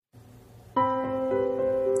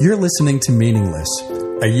You're listening to Meaningless,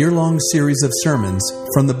 a year-long series of sermons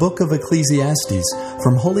from the book of Ecclesiastes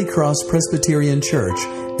from Holy Cross Presbyterian Church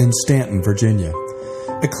in Stanton, Virginia.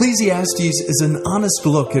 Ecclesiastes is an honest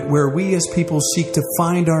look at where we as people seek to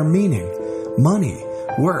find our meaning: money,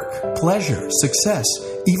 work, pleasure, success,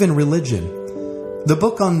 even religion. The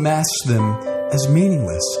book unmasks them as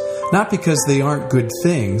meaningless, not because they aren't good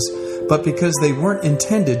things, but because they weren't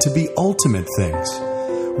intended to be ultimate things.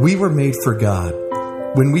 We were made for God.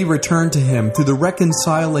 When we return to Him through the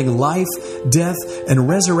reconciling life, death, and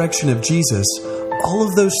resurrection of Jesus, all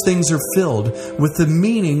of those things are filled with the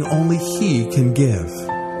meaning only He can give.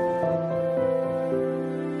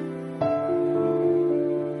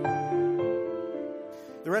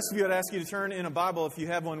 The rest of you, I'd ask you to turn in a Bible, if you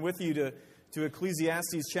have one with you, to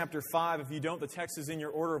Ecclesiastes chapter 5. If you don't, the text is in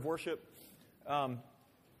your order of worship.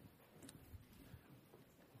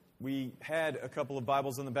 We had a couple of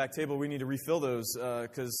Bibles on the back table. We need to refill those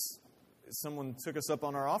because someone took us up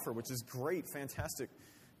on our offer, which is great, fantastic.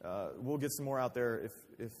 We'll get some more out there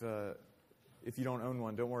if you don't own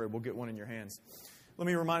one. Don't worry, we'll get one in your hands. Let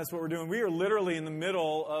me remind us what we're doing. We are literally in the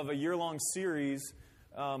middle of a year-long series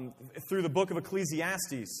through the book of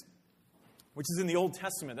Ecclesiastes, which is in the Old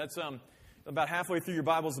Testament. That's about halfway through your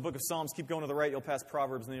Bibles, the book of Psalms. Keep going to the right, you'll pass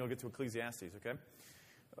Proverbs, and then you'll get to Ecclesiastes, okay?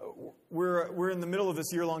 We're in the middle of this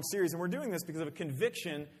year-long series, and we're doing this because of a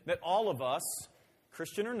conviction that all of us,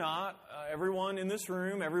 Christian or not, everyone in this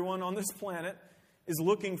room, everyone on this planet, is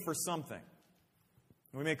looking for something.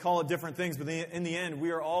 We may call it different things, but in the end,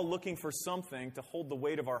 we are all looking for something to hold the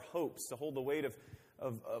weight of our hopes, to hold the weight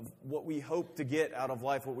of what we hope to get out of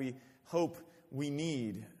life, what we hope we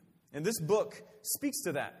need. And this book speaks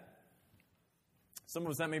to that. Some of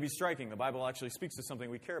us, that may be striking. The Bible actually speaks to something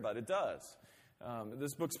we care about. It does.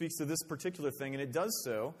 This book speaks to this particular thing, and it does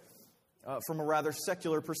so from a rather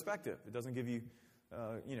secular perspective. It doesn't give you,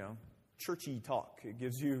 churchy talk. It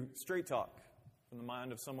gives you straight talk from the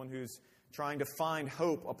mind of someone who's trying to find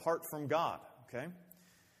hope apart from God, okay?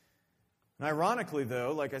 And ironically,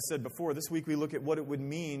 though, like I said before, this week we look at what it would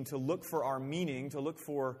mean to look for our meaning, to look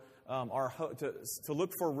for to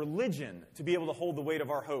look for religion to be able to hold the weight of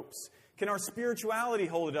our hopes. Can our spirituality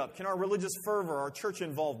hold it up? Can our religious fervor, our church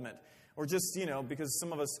involvement, or just, because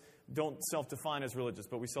some of us don't self-define as religious,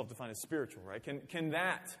 but we self-define as spiritual, right? Can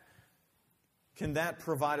that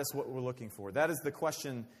provide us what we're looking for? That is the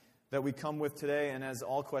question that we come with today, and as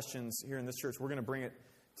all questions here in this church, we're going to bring it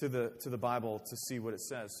to the Bible to see what it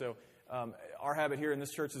says. So our habit here in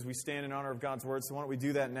this church is we stand in honor of God's Word, so why don't we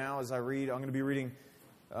do that now as I read. I'm going to be reading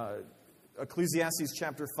Ecclesiastes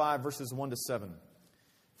chapter 5, verses 1 to 7.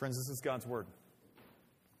 Friends, this is God's Word.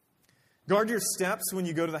 Guard your steps when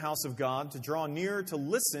you go to the house of God. To draw near to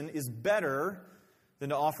listen is better than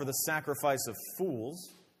to offer the sacrifice of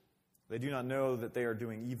fools. They do not know that they are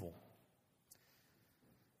doing evil.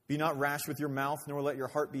 Be not rash with your mouth, nor let your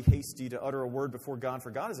heart be hasty to utter a word before God,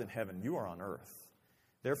 for God is in heaven, you are on earth.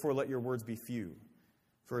 Therefore let your words be few.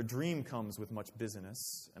 For a dream comes with much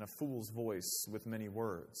business, and a fool's voice with many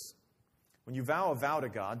words. When you vow a vow to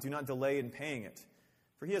God, do not delay in paying it,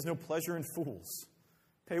 for He has no pleasure in fools.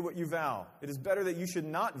 Pay what you vow. It is better that you should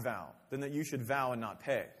not vow than that you should vow and not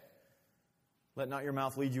pay. Let not your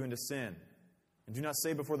mouth lead you into sin. And do not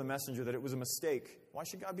say before the messenger that it was a mistake. Why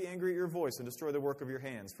should God be angry at your voice and destroy the work of your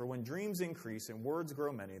hands? For when dreams increase and words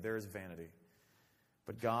grow many, there is vanity.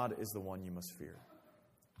 But God is the one you must fear.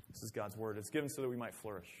 This is God's word. It's given so that we might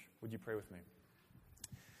flourish. Would you pray with me?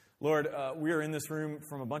 Lord, we are in this room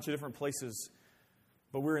from a bunch of different places,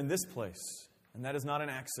 but we're in this place, and that is not an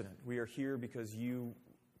accident. We are here because you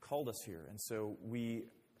called us here. And so we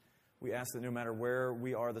ask that no matter where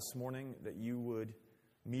we are this morning, that you would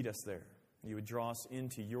meet us there. You would draw us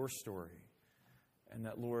into your story. And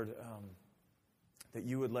that, Lord, that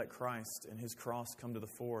you would let Christ and His cross come to the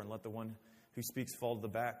fore and let the one who speaks fall to the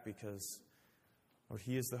back because, Lord,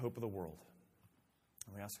 He is the hope of the world.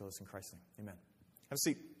 And we ask all this in Christ's name. Amen. Have a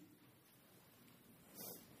seat.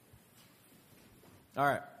 All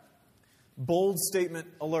right. Bold statement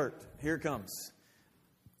alert. Here it comes.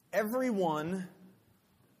 Everyone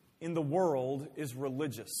in the world is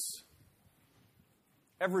religious.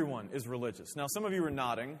 Everyone is religious. Now, some of you are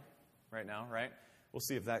nodding right now, right? We'll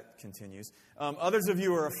see if that continues. Others of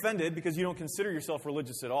you are offended because you don't consider yourself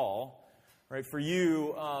religious at all. Right? For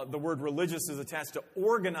you, the word religious is attached to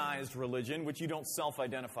organized religion, which you don't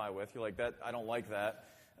self-identify with. You're like, that. I don't like that.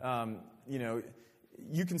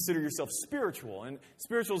 You consider yourself spiritual. And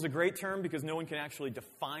spiritual is a great term because no one can actually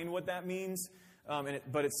define what that means.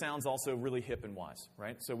 But it sounds also really hip and wise,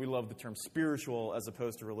 right? So we love the term spiritual as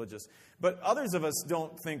opposed to religious. But others of us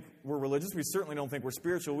don't think we're religious. We certainly don't think we're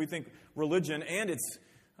spiritual. We think religion and its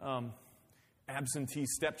absentee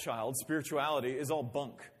stepchild spirituality is all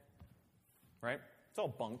bunk, right? It's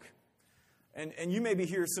all bunk. And you may be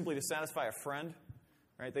here simply to satisfy a friend,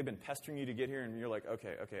 right? They've been pestering you to get here, and you're like,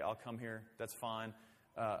 okay, I'll come here. That's fine.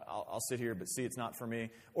 I'll sit here, but see, it's not for me.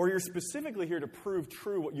 Or you're specifically here to prove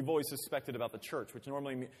true what you've always suspected about the church, which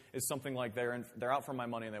normally is something like they're out for my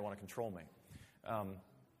money and they want to control me.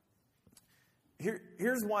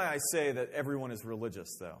 Here's why I say that everyone is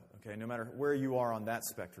religious, though, okay, no matter where you are on that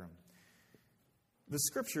spectrum. The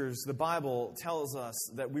Scriptures, the Bible, tells us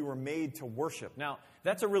that we were made to worship. Now,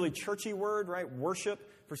 that's a really churchy word, right? Worship.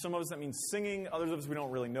 For some of us, that means singing. Others of us, we don't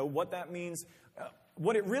really know what that means.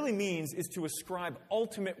 What it really means is to ascribe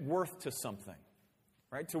ultimate worth to something,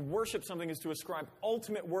 right? To worship something is to ascribe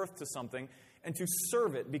ultimate worth to something and to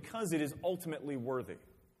serve it because it is ultimately worthy.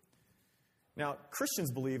 Now,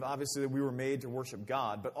 Christians believe, obviously, that we were made to worship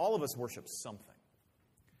God, but all of us worship something.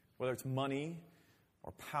 Whether it's money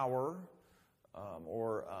or power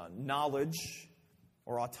or knowledge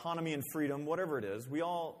or autonomy and freedom, whatever it is, we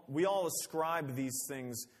all ascribe these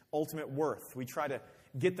things ultimate worth. We try to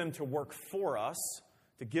get them to work for us,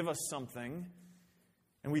 to give us something,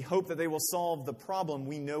 and we hope that they will solve the problem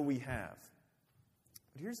we know we have.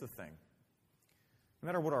 But here's the thing. No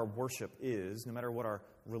matter what our worship is, no matter what our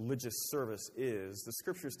religious service is, the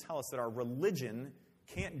Scriptures tell us that our religion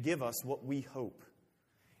can't give us what we hope,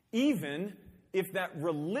 even if that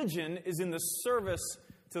religion is in the service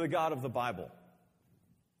to the God of the Bible.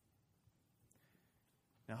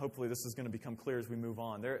 Now, hopefully this is going to become clear as we move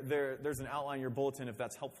on. There's an outline in your bulletin if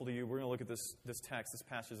that's helpful to you. We're going to look at this text, this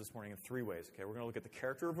passage this morning in three ways. Okay, we're going to look at the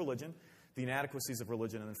character of religion, the inadequacies of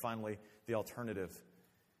religion, and then finally the alternative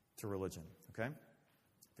to religion. Okay?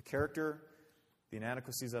 The character, the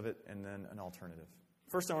inadequacies of it, and then an alternative.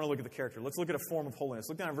 First, I want to look at the character. Let's look at a form of holiness.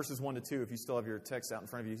 Look down at verses 1 to 2 if you still have your text out in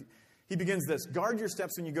front of you. He begins this, guard your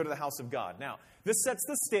steps when you go to the house of God. Now, this sets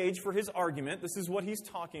the stage for his argument. This is what he's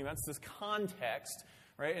talking about. It's this context,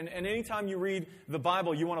 right? And anytime you read the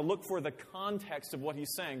Bible, you want to look for the context of what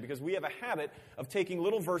he's saying, because we have a habit of taking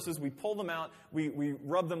little verses, we pull them out, we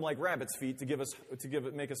rub them like rabbit's feet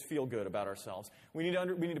to make us feel good about ourselves. We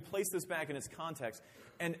need to place this back in its context.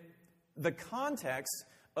 And the context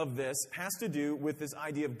of this has to do with this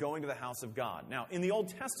idea of going to the house of God. Now, in the Old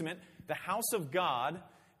Testament, the house of God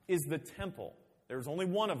is the temple. There's only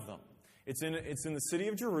one of them. It's in the city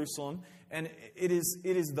of Jerusalem, and it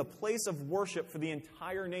is the place of worship for the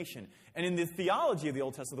entire nation. And in the theology of the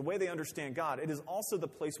Old Testament, the way they understand God, it is also the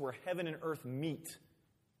place where heaven and earth meet.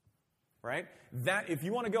 Right? That if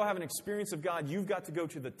you want to go have an experience of God, you've got to go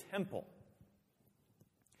to the temple.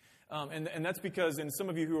 And that's because, and some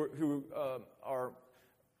of you who are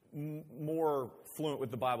more fluent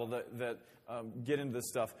with the Bible that get into this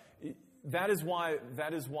stuff, that is why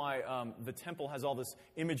the temple has all this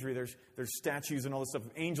imagery. There's statues and all this stuff,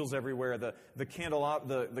 angels everywhere. The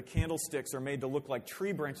candlesticks are made to look like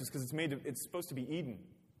tree branches because it's supposed to be Eden,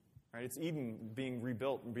 right? It's Eden being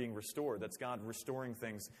rebuilt and being restored. That's God restoring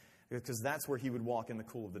things, because that's where He would walk in the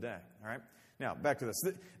cool of the day. All right. Now back to this.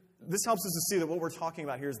 This helps us to see that what we're talking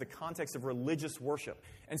about here is the context of religious worship,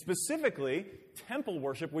 and specifically temple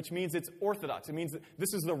worship, which means it's orthodox. It means that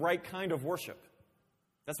this is the right kind of worship.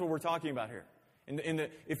 That's what we're talking about here.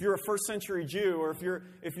 If you're a first century Jew, or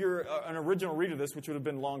if you're an original reader of this, which would have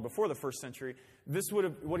been long before the first century,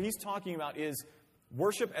 what he's talking about is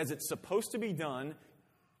worship as it's supposed to be done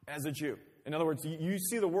as a Jew. In other words, you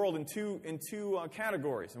see the world in two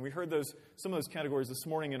categories, and we heard some of those categories this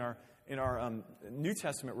morning in our New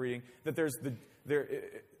Testament reading. That there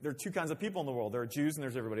are two kinds of people in the world. There are Jews and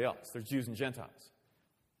there's everybody else. There's Jews and Gentiles,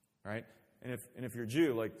 right? And if you're a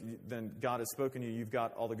Jew, then God has spoken to you. You've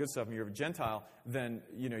got all the good stuff. And you're a Gentile, then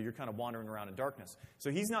you're kind of wandering around in darkness. So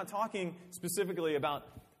he's not talking specifically about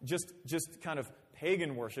just kind of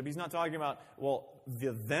pagan worship. He's not talking about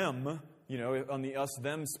the them, on the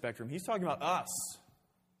us-them spectrum. He's talking about us.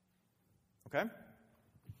 Okay?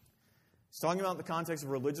 He's talking about the context of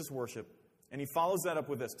religious worship, and he follows that up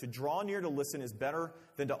with this. To draw near to listen is better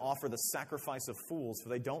than to offer the sacrifice of fools, for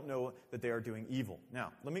they don't know that they are doing evil.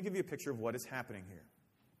 Now, let me give you a picture of what is happening here.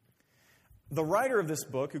 The writer of this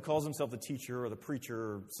book, who calls himself the teacher or the preacher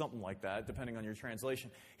or something like that, depending on your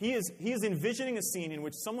translation, he is envisioning a scene in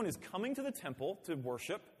which someone is coming to the temple to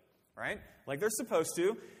worship, right? Like they're supposed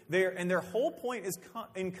to. And their whole point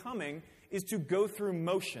in coming is to go through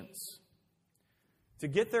motions, to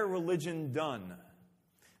get their religion done.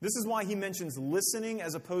 This is why he mentions listening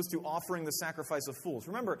as opposed to offering the sacrifice of fools.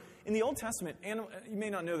 Remember, in the Old Testament, and you may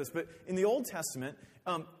not know this, but in the Old Testament,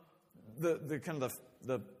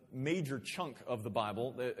 the major chunk of the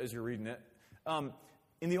Bible, as you're reading it,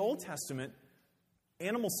 in the Old Testament,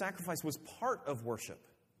 animal sacrifice was part of worship.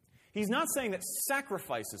 He's not saying that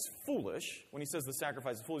sacrifice is foolish. When he says the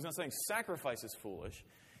sacrifice is foolish, he's not saying sacrifice is foolish.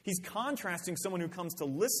 He's contrasting someone who comes to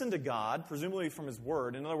listen to God, presumably from His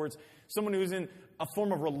Word. In other words, someone who's in a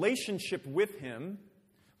form of relationship with Him,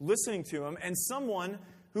 listening to Him, and someone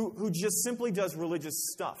who just simply does religious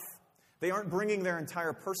stuff. They aren't bringing their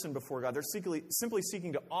entire person before God. They're simply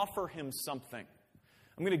seeking to offer Him something.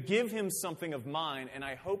 I'm going to give Him something of mine, and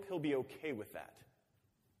I hope He'll be okay with that.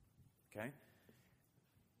 Okay?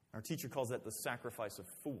 Our teacher calls that the sacrifice of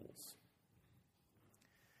fools.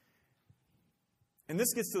 And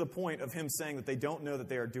this gets to the point of him saying that they don't know that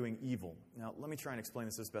they are doing evil. Now, let me try and explain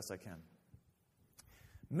this as best I can.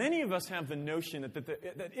 Many of us have the notion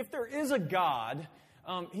that if there is a God,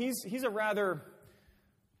 he's a rather...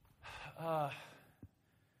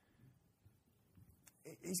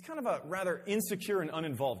 he's kind of a rather insecure and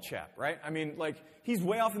uninvolved chap, right? I mean, like, he's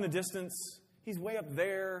way off in the distance. He's way up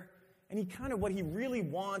there. And what he really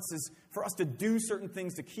wants is for us to do certain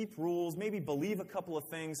things, to keep rules, maybe believe a couple of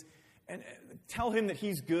things, and tell him that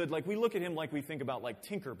he's good. Like, we look at him like we think about, like,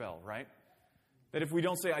 Tinkerbell, right? That if we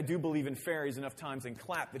don't say, I do believe in fairies enough times and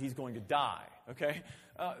clap, that he's going to die, okay?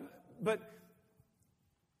 But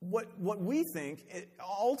what we think,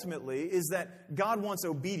 ultimately, is that God wants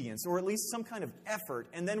obedience, or at least some kind of effort,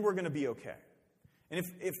 and then we're going to be okay. And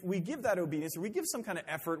if we give that obedience, or we give some kind of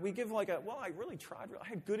effort, we give I really tried, I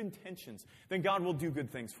had good intentions, then God will do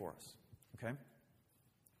good things for us, okay?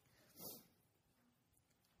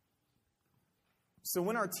 So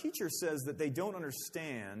when our teacher says that they don't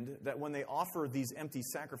understand that when they offer these empty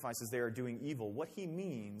sacrifices they are doing evil, what he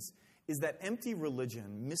means is that empty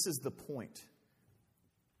religion misses the point.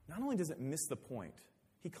 Not only does it miss the point,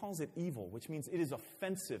 he calls it evil, which means it is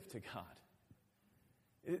offensive to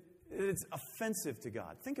God. It's offensive to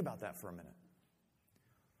God. Think about that for a minute.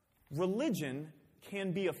 Religion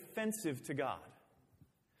can be offensive to God.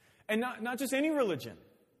 And not just any religion.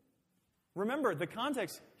 Remember, the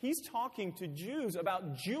context, he's talking to Jews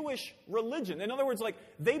about Jewish religion. In other words, like,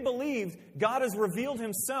 they believed God has revealed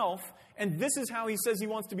himself, and this is how he says he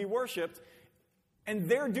wants to be worshipped. And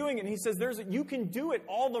they're doing it, and he says you can do it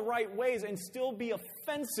all the right ways and still be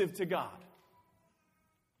offensive to God.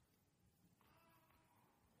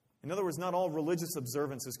 In other words, not all religious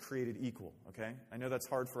observance is created equal, okay? I know that's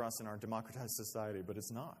hard for us in our democratized society, but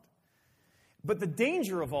it's not. But the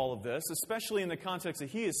danger of all of this, especially in the context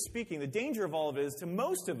that he is speaking, the danger of all of it is, to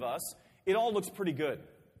most of us, it all looks pretty good.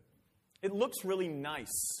 It looks really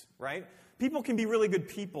nice, right? People can be really good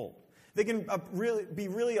people. They can be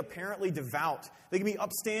really apparently devout. They can be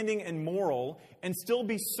upstanding and moral and still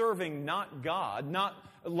be serving not God, not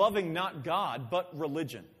loving not God, but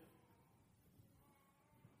religion.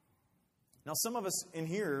 Now, some of us in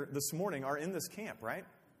here this morning are in this camp, right?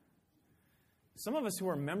 Some of us who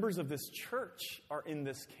are members of this church are in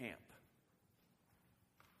this camp.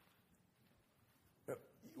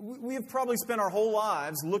 We have probably spent our whole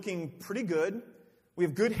lives looking pretty good. We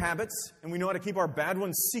have good habits, and we know how to keep our bad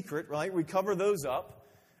ones secret, right? We cover those up.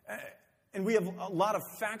 And we have a lot of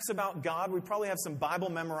facts about God. We probably have some Bible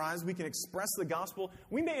memorized. We can express the gospel.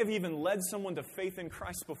 We may have even led someone to faith in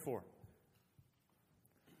Christ before.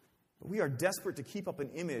 But we are desperate to keep up an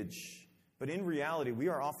image. But in reality, we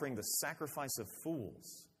are offering the sacrifice of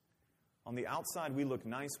fools. On the outside, we look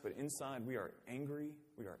nice, but inside, we are angry,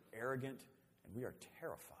 we are arrogant, and we are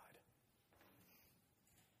terrified.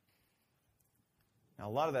 Now,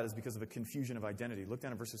 a lot of that is because of a confusion of identity. Look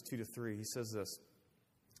down at verses 2 to 3. He says this: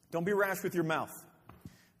 Don't be rash with your mouth,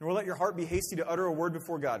 nor let your heart be hasty to utter a word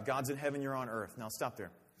before God. God's in heaven, you're on earth. Now, stop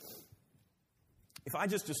there. If I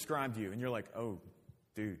just described you, and you're like, oh,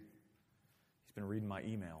 dude, he's been reading my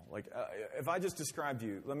email. Like, if I just described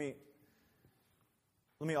you, let me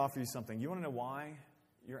offer you something. You want to know why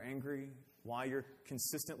you're angry, why you're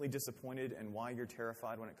consistently disappointed, and why you're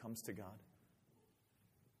terrified when it comes to God?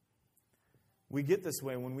 We get this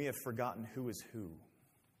way when we have forgotten who is who.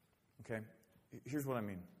 Okay? Here's what I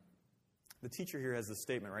mean. The teacher here has this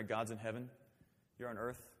statement, right? God's in heaven, you're on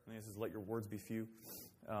earth. And he says, let your words be few.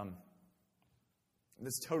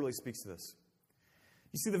 This totally speaks to this.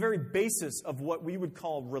 You see, the very basis of what we would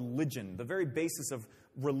call religion, the very basis of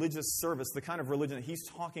religious service, the kind of religion that he's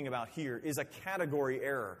talking about here, is a category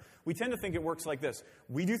error. We tend to think it works like this.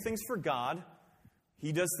 We do things for God.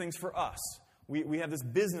 He does things for us. We have this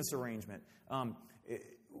business arrangement.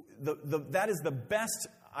 That is the best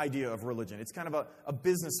idea of religion. It's kind of a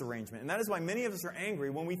business arrangement. And that is why many of us are angry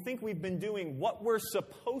when we think we've been doing what we're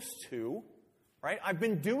supposed to, right? I've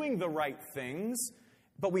been doing the right things,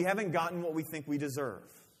 but we haven't gotten what we think we deserve.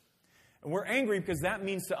 And we're angry because that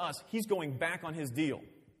means to us he's going back on his deal.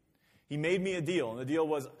 He made me a deal, and the deal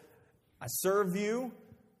was, I serve you,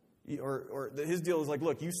 or his deal is like,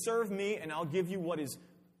 look, you serve me, and I'll give you what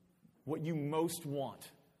you most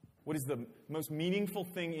want. What is the most meaningful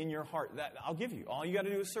thing in your heart? That I'll give you. All you got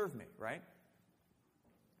to do is serve me, right?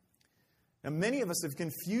 Now, many of us have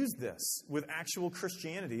confused this with actual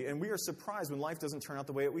Christianity, and we are surprised when life doesn't turn out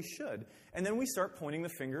the way that we should. And then we start pointing the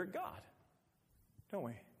finger at God, don't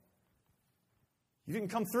we? You didn't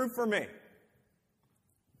come through for me.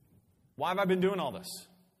 Why have I been doing all this?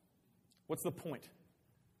 What's the point?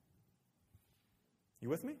 You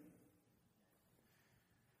with me?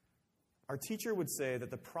 Our teacher would say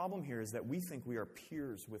that the problem here is that we think we are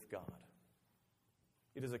peers with God.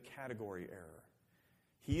 It is a category error.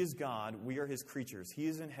 He is God, we are his creatures. He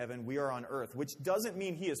is in heaven, we are on earth, which doesn't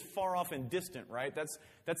mean he is far off and distant, right?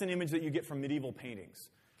 That's an image that you get from medieval paintings.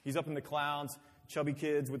 He's up in the clouds, chubby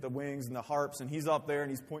kids with the wings and the harps, and he's up there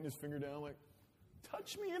and he's pointing his finger down like,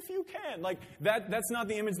 touch me if you can. Like, that's not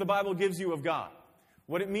the image the Bible gives you of God.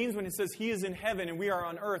 What it means when it says he is in heaven and we are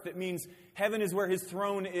on earth, it means heaven is where his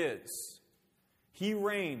throne is. He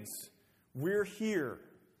reigns. We're here.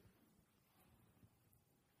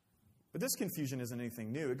 But this confusion isn't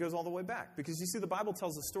anything new. It goes all the way back. Because you see, the Bible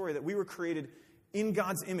tells the story that we were created in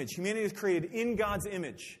God's image. Humanity is created in God's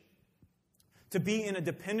image to be in a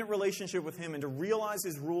dependent relationship with him and to realize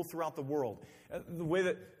his rule throughout the world. The way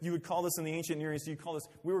that you would call this in the ancient Near East, you call this,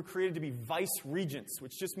 we were created to be vice regents,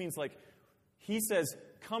 which just means like, he says,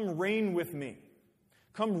 come reign with me.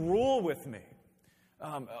 Come rule with me.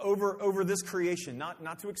 Over this creation.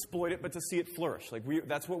 Not to exploit it, but to see it flourish.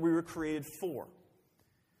 That's what we were created for.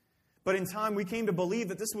 But in time, we came to believe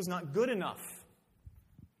that this was not good enough.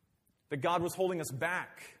 That God was holding us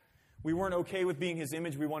back. We weren't okay with being his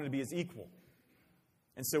image. We wanted to be his equal.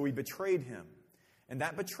 And so we betrayed him. And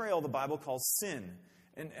that betrayal, the Bible calls sin.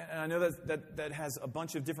 And I know that has a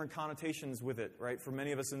bunch of different connotations with it, right, for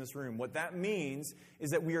many of us in this room. What that means is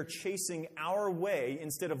that we are chasing our way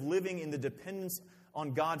instead of living in the dependence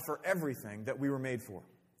on God for everything that we were made for.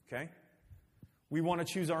 Okay? We want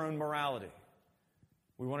to choose our own morality.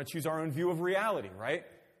 We want to choose our own view of reality, right?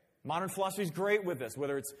 Modern philosophy is great with this,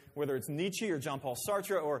 whether it's Nietzsche or Jean-Paul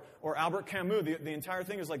Sartre or Albert Camus. The entire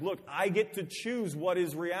thing is like, look, I get to choose what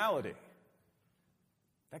is reality.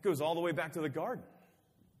 That goes all the way back to the garden.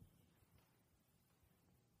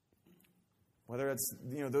 Whether it's,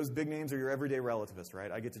 those big names or your everyday relativist,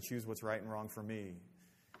 right? I get to choose what's right and wrong for me.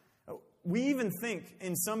 We even think,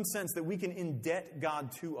 in some sense, that we can indebt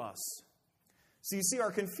God to us. So you see,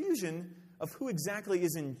 our confusion of who exactly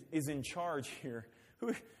is in charge here,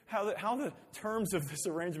 how the terms of this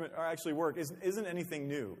arrangement actually work, isn't anything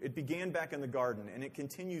new. It began back in the garden, and it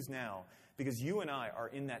continues now, because you and I are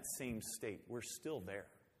in that same state. We're still there.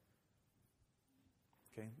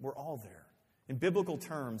 Okay? We're all there. In biblical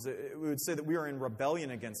terms, we would say that we are in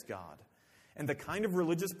rebellion against God. And the kind of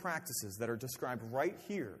religious practices that are described right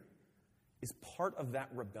here is part of that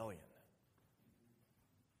rebellion.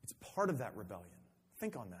 It's part of that rebellion.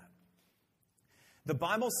 Think on that. The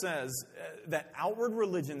Bible says that outward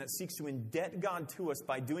religion that seeks to indebt God to us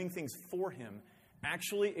by doing things for him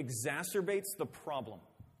actually exacerbates the problem.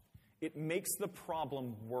 It makes the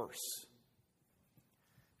problem worse.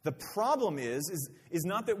 The problem is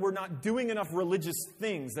not that we're not doing enough religious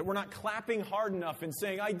things, that we're not clapping hard enough and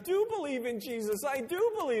saying, I do believe in Jesus, I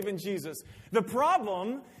do believe in Jesus. The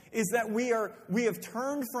problem is that we have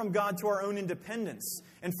turned from God to our own independence.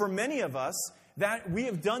 And for many of us, that we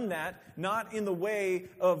have done that not in the way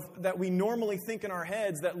of that we normally think in our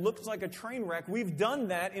heads that looks like a train wreck. We've done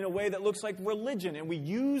that in a way that looks like religion, and we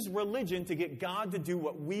use religion to get God to do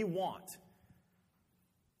what we want.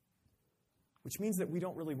 Which means that we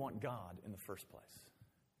don't really want God in the first place.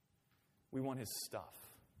 We want his stuff.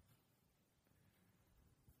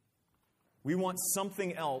 We want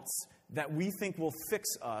something else that we think will fix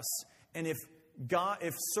us, and if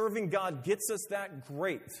serving God gets us that,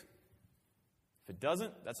 great. If it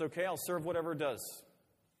doesn't, that's okay. I'll serve whatever it does.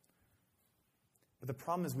 But the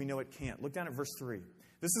problem is we know it can't. Look down at verse 3.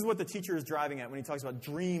 This is what the teacher is driving at when he talks about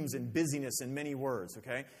dreams and busyness and many words,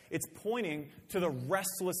 okay? It's pointing to the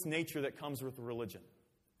restless nature that comes with religion.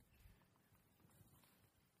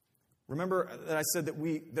 Remember that I said that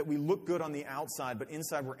we look good on the outside, but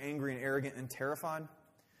inside we're angry and arrogant and terrified?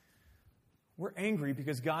 We're angry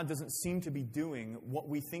because God doesn't seem to be doing what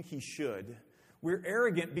we think he should. We're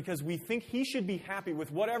arrogant because we think he should be happy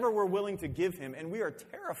with whatever we're willing to give him. And we are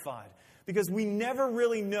terrified because we never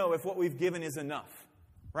really know if what we've given is enough.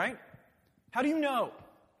 Right? How do you know?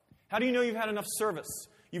 How do you know you've had enough service?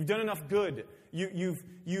 You've done enough good. You've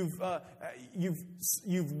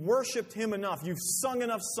worshipped Him enough. You've sung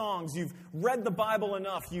enough songs. You've read the Bible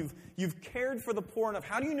enough. You've cared for the poor enough.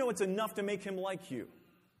 How do you know it's enough to make Him like you?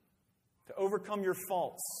 To overcome your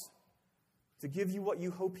faults? To give you what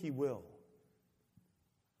you hope He will?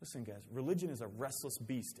 Listen, guys, religion is a restless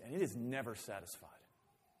beast, and it is never satisfied.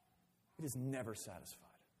 It is never satisfied.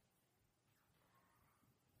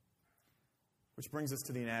 Which brings us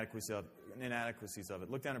to the inadequacies of it.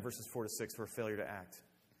 Look down at verses 4 to 6 for failure to act.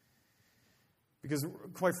 Because,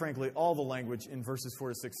 quite frankly, all the language in verses 4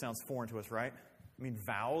 to 6 sounds foreign to us, right? I mean,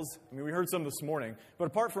 vows. I mean, we heard some this morning. But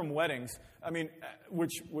apart from weddings, I mean,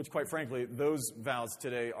 which quite frankly, those vows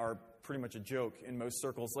today are pretty much a joke in most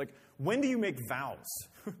circles. Like, when do you make vows?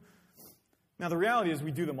 Now, the reality is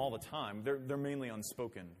we do them all the time. They're mainly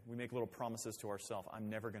unspoken. We make little promises to ourselves. I'm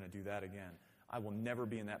never going to do that again. I will never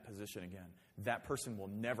be in that position again. That person will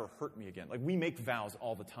never hurt me again. Like, we make vows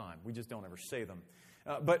all the time. We just don't ever say them.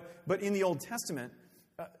 But in the Old Testament,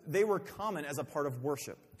 they were common as a part of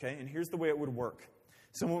worship. Okay, and here's the way it would work.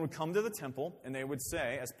 Someone would come to the temple, and they would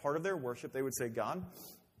say, as part of their worship, they would say, God,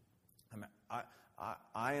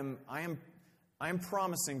 I am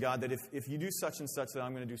promising, God, that if you do such and such, that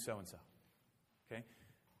I'm going to do so and so. Okay?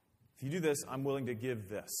 If you do this, I'm willing to give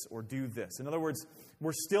this or do this. In other words,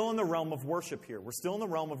 we're still in the realm of worship here. We're still in the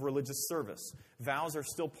realm of religious service. Vows are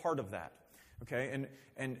still part of that. Okay?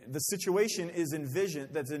 And the situation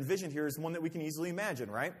that's envisioned here is one that we can easily imagine,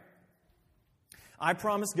 right? I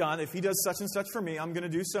promise God, if He does such and such for me, I'm going to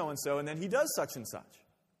do so and so, and then He does such and such.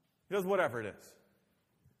 He does whatever it is.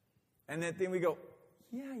 And then we go,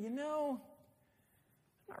 yeah, I'm not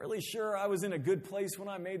really sure I was in a good place when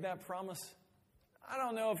I made that promise. I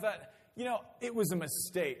don't know if that, it was a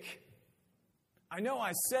mistake. I know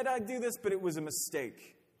I said I'd do this, but it was a mistake.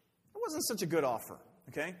 It wasn't such a good offer,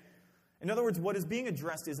 okay? In other words, what is being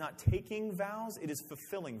addressed is not taking vows, it is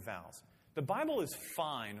fulfilling vows. The Bible is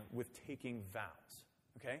fine with taking vows,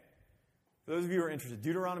 okay? For those of you who are interested,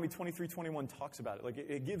 Deuteronomy 23:21 talks about it. Like,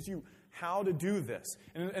 it gives you how to do this.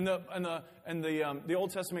 And the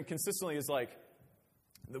Old Testament consistently is like,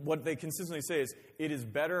 what they consistently say is, it is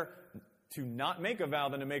better to not make a vow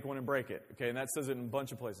than to make one and break it. Okay, and that says it in a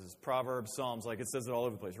bunch of places. Proverbs, Psalms, like it says it all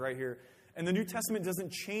over the place, right here. And the New Testament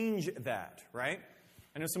doesn't change that, right?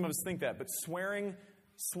 I know some of us think that, but swearing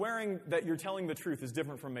that you're telling the truth is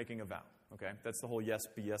different from making a vow. Okay, that's the whole yes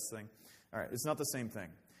be yes thing. All right, it's not the same thing.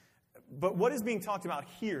 But what is being talked about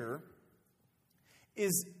here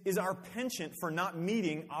is our penchant for not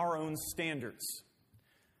meeting our own standards.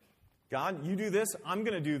 God, you do this, I'm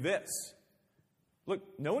going to do this. Look,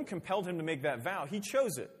 no one compelled him to make that vow. He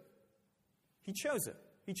chose it. He chose it.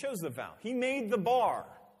 He chose the vow. He made the bar.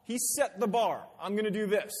 He set the bar. I'm going to do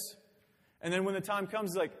this. And then when the time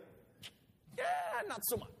comes, he's like, yeah, not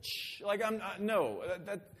so much. Like,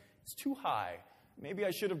 it's too high. Maybe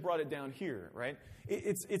I should have brought it down here, right?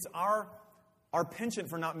 It's our penchant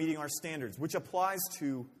for not meeting our standards, which applies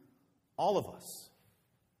to all of us.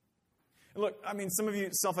 And look, I mean, some of you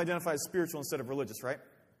self-identify as spiritual instead of religious, right?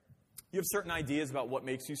 You have certain ideas about what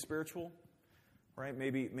makes you spiritual, right?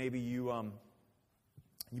 Maybe you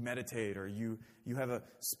meditate, or you have a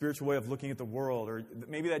spiritual way of looking at the world, or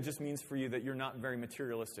maybe that just means for you that you're not very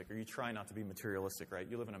materialistic, or you try not to be materialistic, right?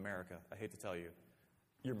 You live in America. I hate to tell you,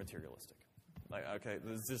 you're materialistic. Like, okay,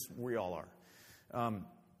 this is just, we all are.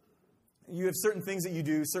 You have certain things that you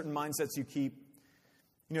do, certain mindsets you keep.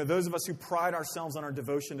 Those of us who pride ourselves on our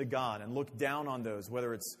devotion to God and look down on those,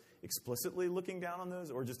 whether it's explicitly looking down on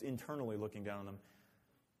those or just internally looking down on them.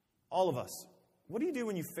 All of us. What do you do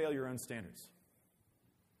when you fail your own standards?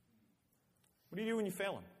 What do you do when you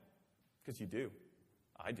fail them? Because you do.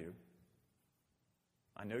 I do.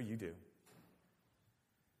 I know you do.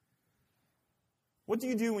 What do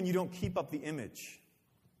you do when you don't keep up the image?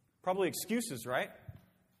 Probably excuses, right?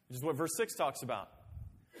 Which is what verse 6 talks about.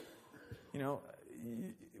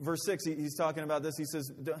 Verse 6, he's talking about this. He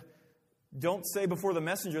says, don't say before the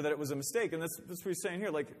messenger that it was a mistake. And that's what he's saying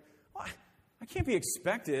here. Like, I can't be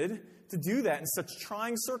expected to do that in such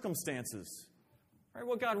trying circumstances. Right?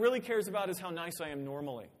 What God really cares about is how nice I am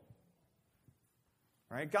normally.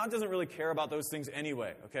 Right? God doesn't really care about those things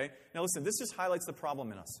anyway. Okay? Now listen, this just highlights the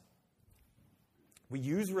problem in us. We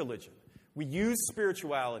use religion. We use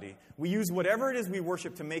spirituality. We use whatever it is we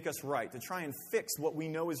worship to make us right, to try and fix what we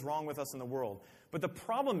know is wrong with us in the world. But the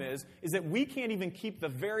problem is that we can't even keep the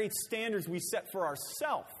very standards we set for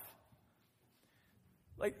ourselves.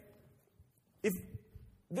 Like, if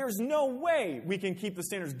there's no way we can keep the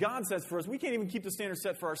standards God sets for us, we can't even keep the standards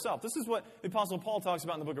set for ourselves. This is what the Apostle Paul talks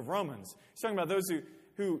about in the book of Romans. He's talking about those who,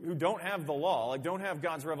 who don't have the law, like don't have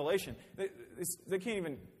God's revelation, they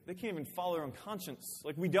can't even follow their own conscience.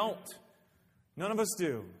 Like we don't. None of us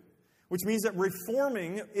do. Which means that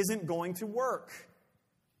reforming isn't going to work.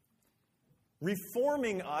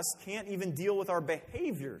 Reforming us can't even deal with our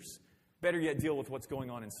behaviors. Better yet, deal with what's going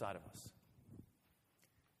on inside of us.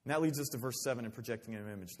 And that leads us to verse 7 in projecting an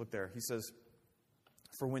image. Look there. He says,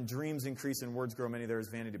 "For when dreams increase and words grow many, there is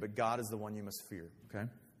vanity, but God is the one you must fear." Okay?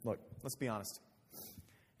 Look, let's be honest.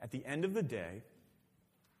 At the end of the day,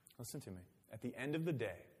 listen to me. At the end of the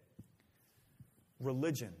day,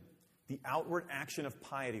 religion, the outward action of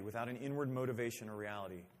piety without an inward motivation or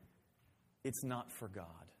reality, it's not for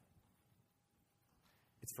God.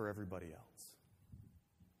 It's for everybody else.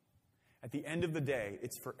 At the end of the day,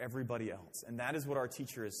 it's for everybody else. And that is what our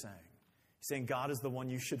teacher is saying. He's saying God is the one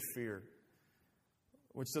you should fear.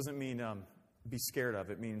 Which doesn't mean be scared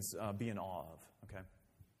of. It means be in awe of. Okay?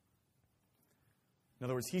 In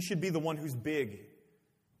other words, he should be the one who's big,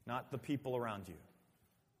 not the people around you.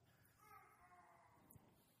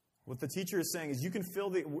 What the teacher is saying is you can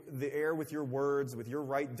fill the air with your words, with your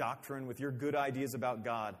right doctrine, with your good ideas about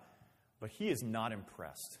God, but he is not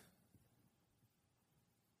impressed.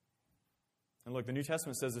 And look, the New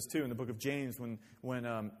Testament says this too in the book of James, when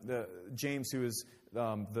James, who is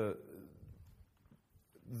one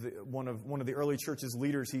of the early church's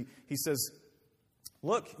leaders, he says,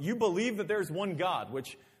 "Look, you believe that there's one God,"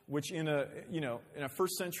 which in a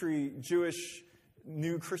first century Jewish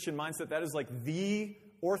new Christian mindset, that is like the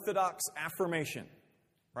orthodox affirmation,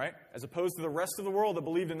 right? As opposed to the rest of the world that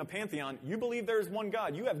believed in the pantheon, you believe there is one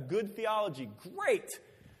God. You have good theology. Great.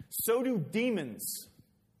 So do demons.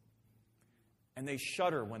 And they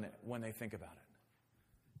shudder when they think about it.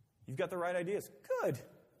 You've got the right ideas. Good.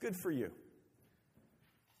 Good for you.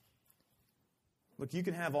 Look, you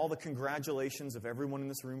can have all the congratulations of everyone in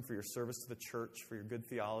this room for your service to the church, for your good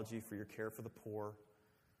theology, for your care for the poor,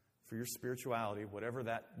 for your spirituality, whatever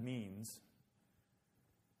that means.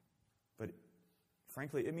 But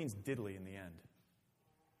frankly, it means diddly in the end.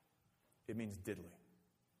 It means diddly.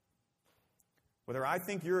 Whether I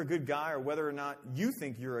think you're a good guy or whether or not you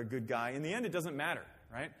think you're a good guy, in the end, it doesn't matter,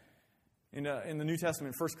 right? In the New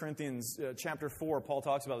Testament, 1 Corinthians chapter 4, Paul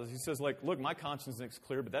talks about this. He says, like, look, my conscience is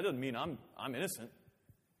clear, but that doesn't mean I'm innocent.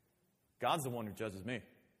 God's the one who judges me.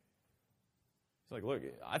 He's like, look,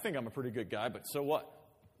 I think I'm a pretty good guy, but so what?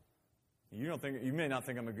 You may not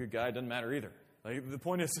think I'm a good guy. It doesn't matter either. Like, the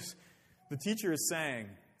point is, the teacher is saying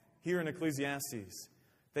here in Ecclesiastes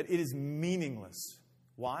that it is meaningless.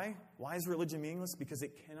 Why? Why is religion meaningless? Because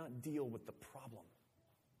it cannot deal with the problem.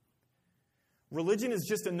 Religion is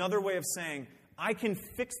just another way of saying, I can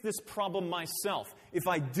fix this problem myself. If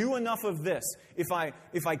I do enough of this, if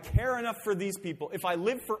I care enough for these people, if I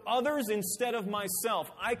live for others instead of myself,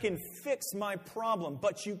 I can fix my problem.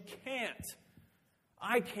 But you can't.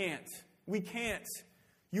 I can't. We can't.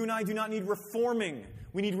 You and I do not need reforming.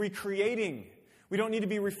 We need recreating. We don't need to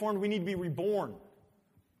be reformed. We need to be reborn.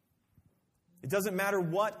 It doesn't matter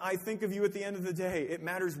what I think of you at the end of the day. It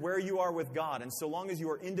matters where you are with God. And so long as you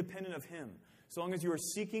are independent of Him, so long as you are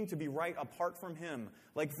seeking to be right apart from Him,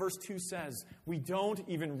 like verse 2 says, we don't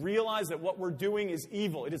even realize that what we're doing is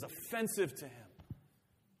evil. It is offensive to Him.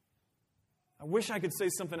 I wish I could say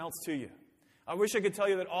something else to you. I wish I could tell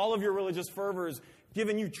you that all of your religious fervor is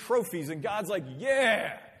giving you trophies and God's like,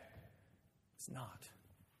 yeah! It's not.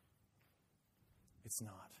 It's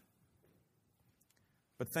not.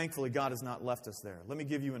 But thankfully, God has not left us there. Let me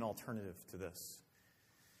give you an alternative to this.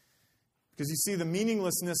 Because you see, the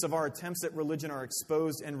meaninglessness of our attempts at religion are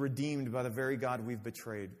exposed and redeemed by the very God we've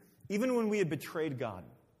betrayed. Even when we had betrayed God,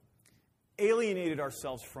 alienated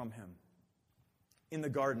ourselves from Him in the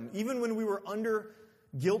garden, even when we were under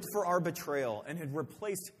guilt for our betrayal and had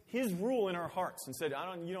replaced His rule in our hearts and said, I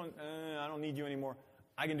don't need you anymore.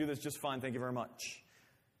 I can do this just fine. Thank you very much.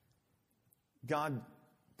 God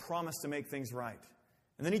promised to make things right.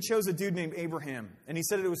 And then He chose a dude named Abraham. And He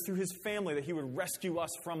said that it was through his family that He would rescue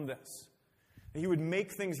us from this. That He would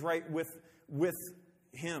make things right with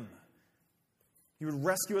Him. He would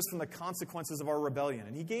rescue us from the consequences of our rebellion.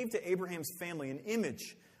 And He gave to Abraham's family an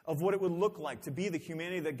image of what it would look like to be the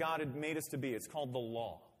humanity that God had made us to be. It's called the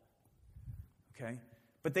law. Okay?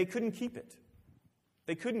 But they couldn't keep it.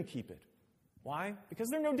 They couldn't keep it. Why? Because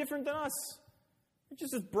they're no different than us. They're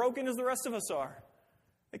just as broken as the rest of us are.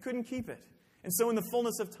 They couldn't keep it. And so in the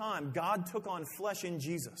fullness of time, God took on flesh in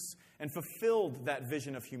Jesus and fulfilled that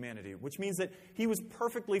vision of humanity, which means that He was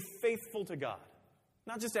perfectly faithful to God.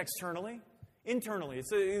 Not just externally, internally.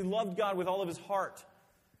 He loved God with all of His heart,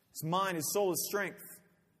 His mind, His soul, His strength.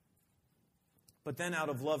 But then out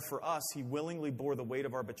of love for us, he willingly bore the weight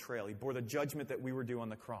of our betrayal. He bore the judgment that we were due on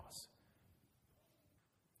the cross.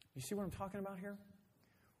 You see what I'm talking about here?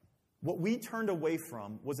 What we turned away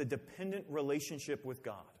from was a dependent relationship with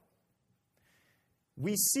God.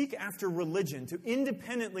 We seek after religion to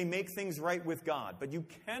independently make things right with God, but you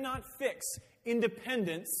cannot fix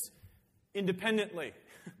independence independently.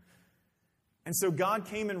 And so God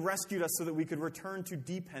came and rescued us so that we could return to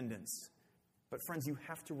dependence. But friends, you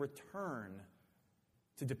have to return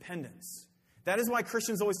to dependence. That is why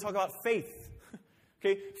Christians always talk about faith.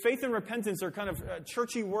 Okay, faith and repentance are kind of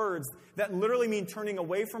churchy words that literally mean turning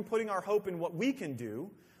away from putting our hope in what we can do,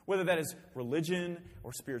 whether that is religion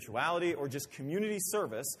or spirituality or just community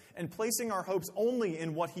service, and placing our hopes only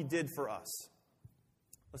in what he did for us.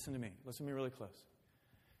 Listen to me really close.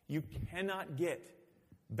 You cannot get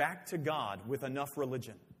back to God with enough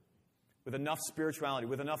religion, with enough spirituality,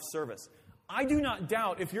 with enough service. I do not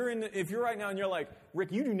doubt if you're right now and you're like,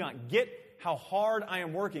 Rick, you do not get how hard I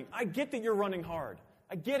am working. I get that you're running hard.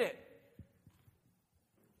 I get it.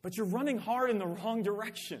 But you're running hard in the wrong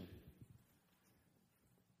direction.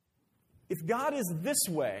 If God is this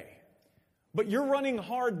way, but you're running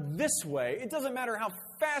hard this way, it doesn't matter how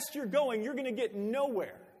fast you're going, you're going to get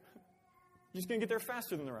nowhere. You're just going to get there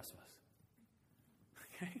faster than the rest of us.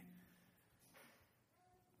 Okay?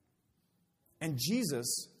 And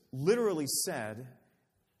Jesus literally said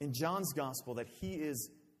in John's gospel that he is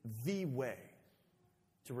the way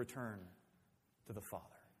to return to the Father.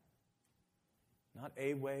 Not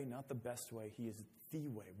a way, not the best way. He is the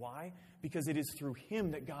way. Why? Because it is through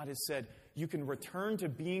him that God has said, you can return to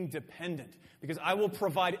being dependent because I will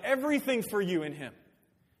provide everything for you in him.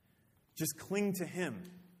 Just cling to him.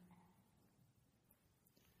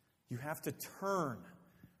 You have to turn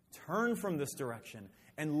from this direction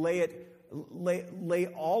and lay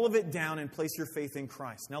all of it down and place your faith in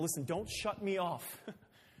Christ. Now listen, don't shut me off.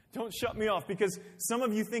 Don't shut me off because some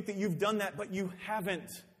of you think that you've done that, but you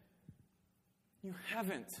haven't. You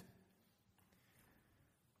haven't.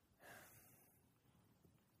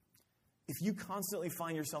 If you constantly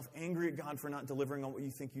find yourself angry at God for not delivering on what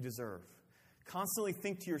you think you deserve, constantly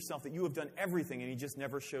think to yourself that you have done everything and he just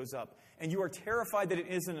never shows up, and you are terrified that it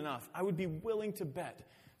isn't enough, I would be willing to bet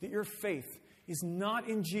that your faith is not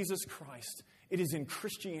in Jesus Christ. It is in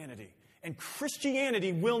Christianity. And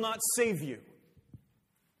Christianity will not save you.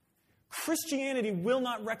 Christianity will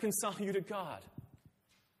not reconcile you to God.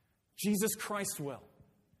 Jesus Christ will.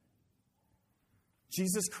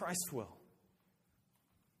 Jesus Christ will.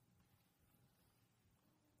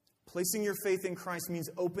 Placing your faith in Christ means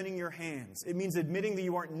opening your hands. It means admitting that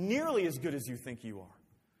you aren't nearly as good as you think you are.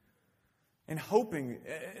 And hoping,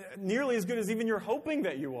 nearly as good as even you're hoping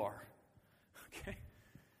that you are. Okay?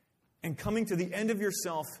 And coming to the end of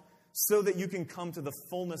yourself so that you can come to the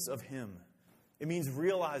fullness of him. It means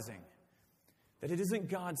realizing that it isn't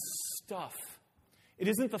God's stuff. It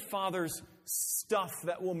isn't the Father's stuff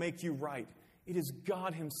that will make you right. It is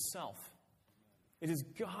God himself. It is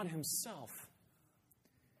God himself.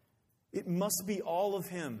 It must be all of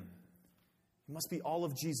him. It must be all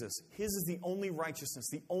of Jesus. His is the only righteousness,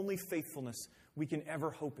 the only faithfulness we can ever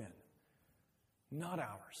hope in. Not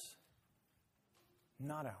ours.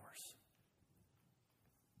 Not ours.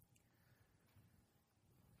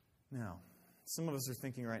 Now, some of us are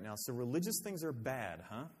thinking right now, so religious things are bad,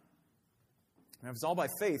 huh? And if it's all by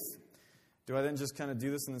faith, do I then just kind of do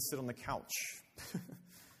this and then sit on the couch?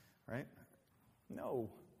 Right? No.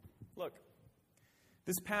 Look,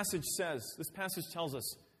 this passage tells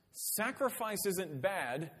us, sacrifice isn't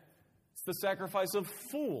bad, it's the sacrifice of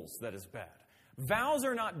fools that is bad. Vows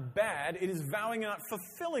are not bad, it is vowing and not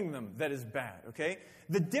fulfilling them that is bad, okay?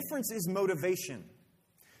 The difference is motivation.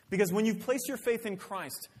 Because when you place your faith in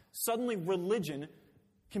Christ, suddenly religion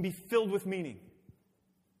can be filled with meaning.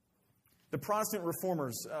 The Protestant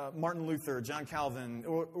reformers, Martin Luther, John Calvin,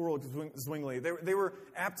 Ulrich Zwingli, they were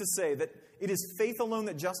apt to say that it is faith alone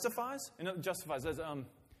that justifies. And justifies,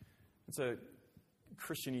 it's a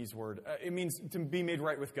Christianese word. It means to be made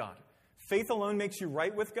right with God. Faith alone makes you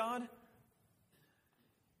right with God,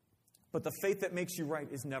 but the faith that makes you right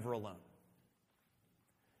is never alone.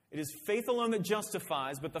 It is faith alone that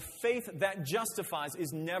justifies, but the faith that justifies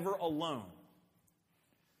is never alone.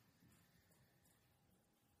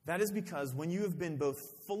 That is because when you have been both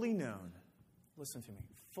fully known, listen to me,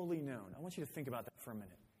 fully known. I want you to think about that for a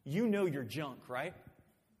minute. You know your junk, right?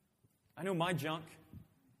 I know my junk.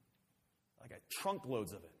 Like a trunk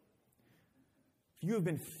loads of it. You have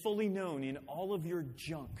been fully known in all of your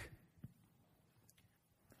junk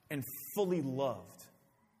and fully loved.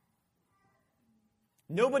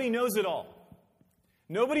 Nobody knows it all.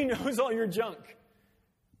 Nobody knows all your junk.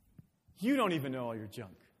 You don't even know all your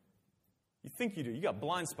junk. You think you do. You got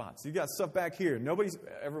blind spots. You got stuff back here. Nobody's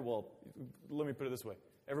ever, well, let me put it this way.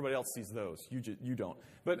 Everybody else sees those. You don't.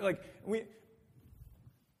 But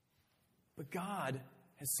God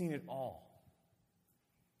has seen it all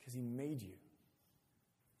because He made you.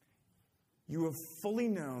 You have fully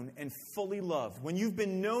known and fully loved. When you've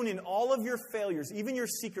been known in all of your failures, even your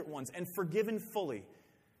secret ones, and forgiven fully,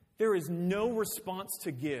 there is no response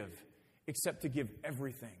to give except to give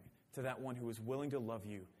everything to that one who is willing to love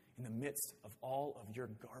you in the midst of all of your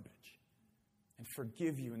garbage and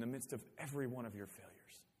forgive you in the midst of every one of your failures.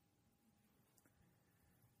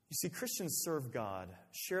 You see, Christians serve God,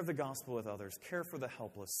 share the gospel with others, care for the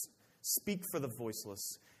helpless, speak for the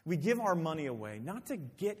voiceless. We give our money away, not to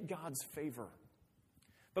get God's favor,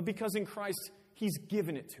 but because in Christ, He's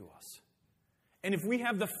given it to us. And if we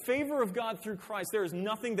have the favor of God through Christ, there is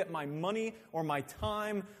nothing that my money or my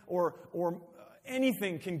time or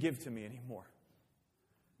anything can give to me anymore.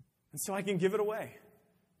 And so I can give it away.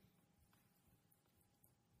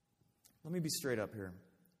 Let me be straight up here.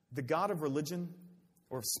 The God of religion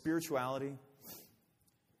or of spirituality,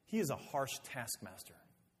 He is a harsh taskmaster.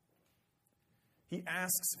 He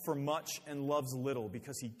asks for much and loves little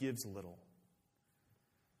because He gives little.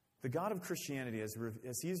 The God of Christianity, as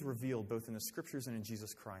He is revealed both in the Scriptures and in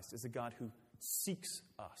Jesus Christ, is a God who seeks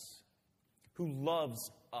us, who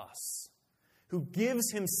loves us, who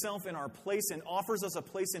gives Himself in our place and offers us a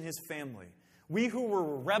place in His family. We who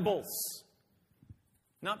were rebels,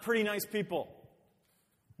 not pretty nice people,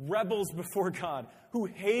 rebels before God, who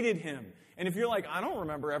hated Him. And if you're like, I don't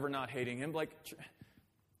remember ever not hating Him,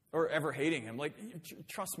 or ever hating Him,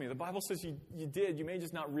 trust me, the Bible says you did. You may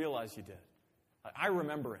just not realize you did. I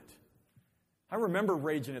remember it. I remember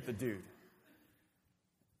raging at the dude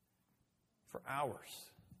for hours.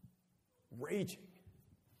 Raging.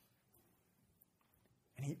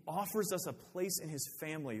 And He offers us a place in His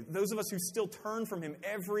family. Those of us who still turn from Him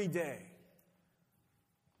every day.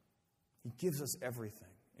 He gives us everything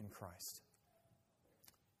in Christ.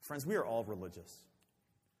 Friends, we are all religious.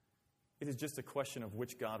 It is just a question of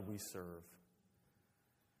which God we serve.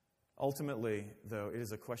 Ultimately, though, it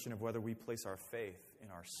is a question of whether we place our faith in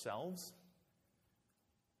ourselves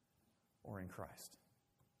or in Christ.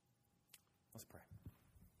 Let's pray.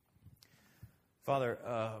 Father,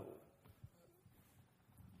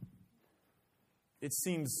 it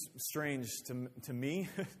seems strange to me,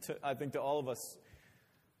 I think to all of us,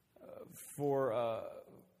 for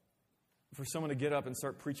someone to get up and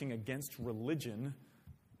start preaching against religion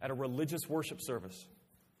at a religious worship service.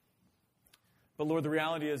 But Lord, the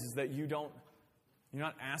reality is that you're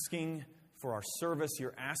not asking for our service,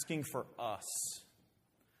 you're asking for us.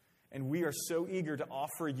 And we are so eager to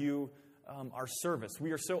offer you our service.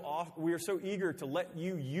 We are so eager to let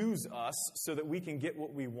you use us so that we can get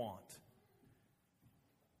what we want.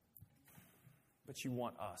 But you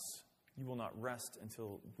want us. You will not rest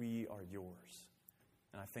until we are yours.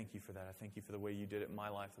 And I thank you for that. I thank you for the way you did it in my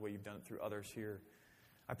life, the way you've done it through others here.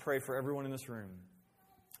 I pray for everyone in this room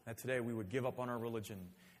that today we would give up on our religion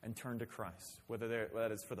and turn to Christ, whether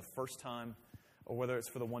that is for the first time or whether it's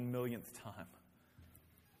for the 1,000,000th time.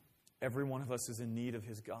 Every one of us is in need of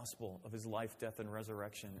His gospel, of His life, death, and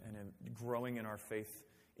resurrection, and in growing in our faith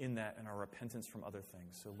in that and our repentance from other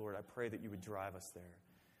things. So, Lord, I pray that you would drive us there.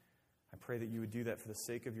 I pray that you would do that for the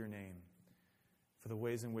sake of your name, for the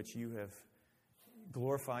ways in which you have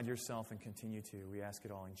glorified yourself and continue to. We ask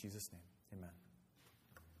it all in Jesus' name. Amen.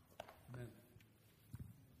 Amen.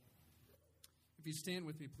 If you stand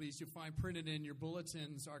with me, please, you'll find printed in your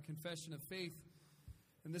bulletins our confession of faith.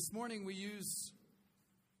 And this morning we use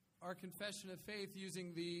our confession of faith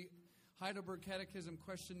using the Heidelberg Catechism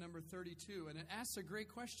question number 32. And it asks a great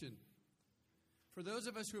question. For those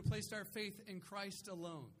of us who have placed our faith in Christ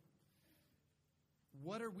alone,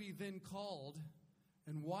 what are we then called,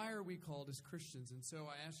 and why are we called as Christians? And so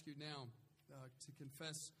I ask you now to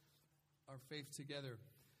confess our faith together.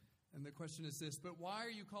 And the question is this: but why are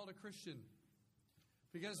you called a Christian?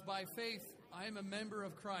 Because by faith I am a member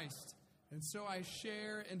of Christ, and so I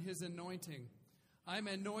share in His anointing. I am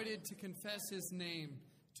anointed to confess His name,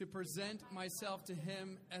 to present myself to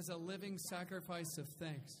Him as a living sacrifice of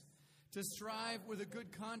thanks, to strive with a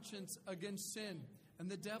good conscience against sin and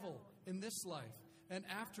the devil in this life, and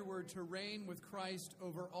afterward to reign with Christ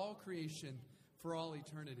over all creation for all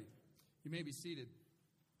eternity. You may be seated.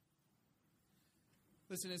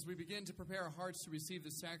 Listen, as we begin to prepare our hearts to receive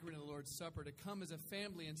the sacrament of the Lord's Supper, to come as a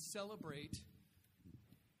family and celebrate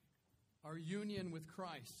our union with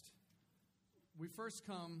Christ, we first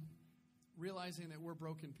come realizing that we're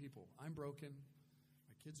broken people. I'm broken.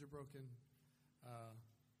 My kids are broken.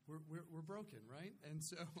 We're broken, right? And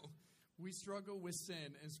so We struggle with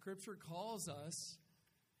sin, and Scripture calls us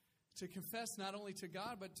to confess not only to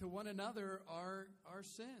God, but to one another our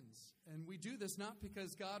sins. And we do this not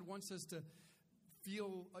because God wants us to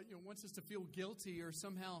feel guilty, or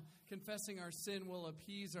somehow confessing our sin will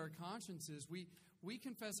appease our consciences. We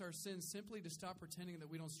confess our sins simply to stop pretending that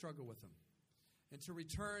we don't struggle with them, and to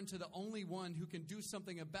return to the only one who can do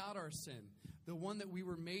something about our sin, the one that we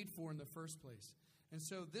were made for in the first place. And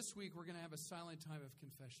so this week we're going to have a silent time of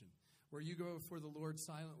confession, where you go before the Lord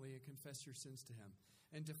silently and confess your sins to Him.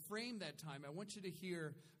 And to frame that time, I want you to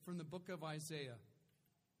hear from the book of Isaiah.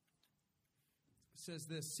 It says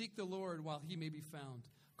this: "Seek the Lord while He may be found.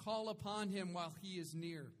 Call upon Him while He is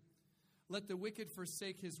near. Let the wicked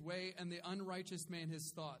forsake his way, and the unrighteous man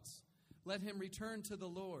his thoughts. Let him return to the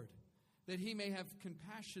Lord, that He may have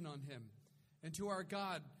compassion on him, and to our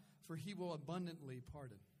God, for He will abundantly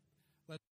pardon."